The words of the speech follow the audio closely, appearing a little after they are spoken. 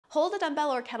Hold a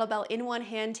dumbbell or kettlebell in one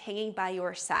hand hanging by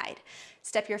your side.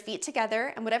 Step your feet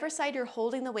together, and whatever side you're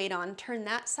holding the weight on, turn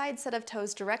that side set of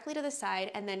toes directly to the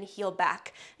side and then heel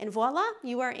back. And voila,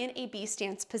 you are in a B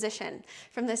stance position.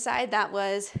 From the side, that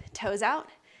was toes out,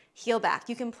 heel back.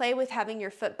 You can play with having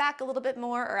your foot back a little bit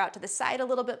more or out to the side a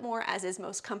little bit more, as is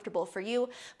most comfortable for you.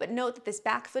 But note that this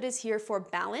back foot is here for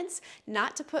balance,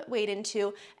 not to put weight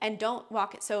into, and don't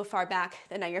walk it so far back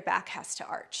that now your back has to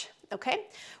arch. Okay,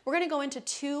 we're gonna go into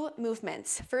 2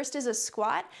 movements. First is a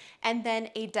squat and then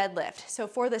a deadlift. So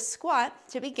for the squat,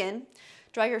 to begin,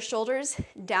 draw your shoulders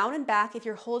down and back. If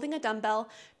you're holding a dumbbell,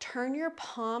 turn your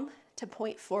palm to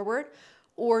point forward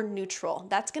or neutral.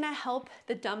 That's gonna help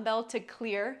the dumbbell to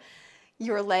clear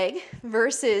your leg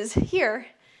versus here,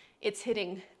 it's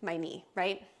hitting my knee,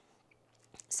 right?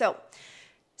 So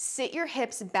sit your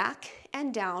hips back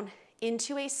and down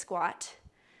into a squat.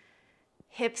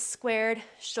 Hips squared,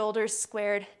 shoulders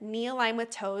squared, knee aligned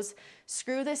with toes.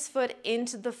 Screw this foot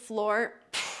into the floor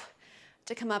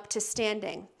to come up to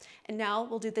standing. And now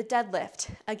we'll do the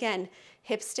deadlift. Again,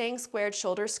 hips staying squared,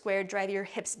 shoulders squared, drive your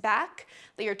hips back,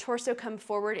 let your torso come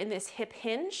forward in this hip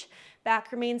hinge.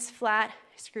 Back remains flat,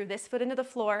 screw this foot into the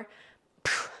floor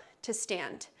to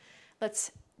stand.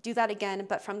 Let's do that again,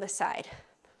 but from the side.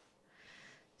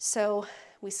 So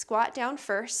we squat down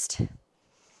first.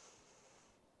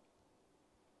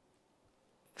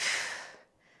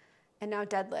 And now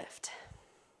deadlift.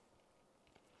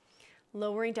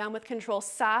 Lowering down with control,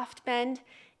 soft bend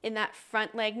in that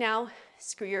front leg now.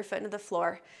 Screw your foot into the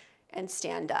floor and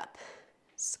stand up.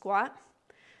 Squat,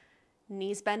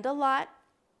 knees bend a lot.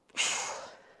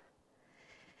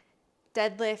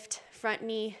 Deadlift, front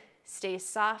knee stays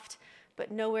soft, but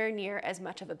nowhere near as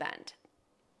much of a bend.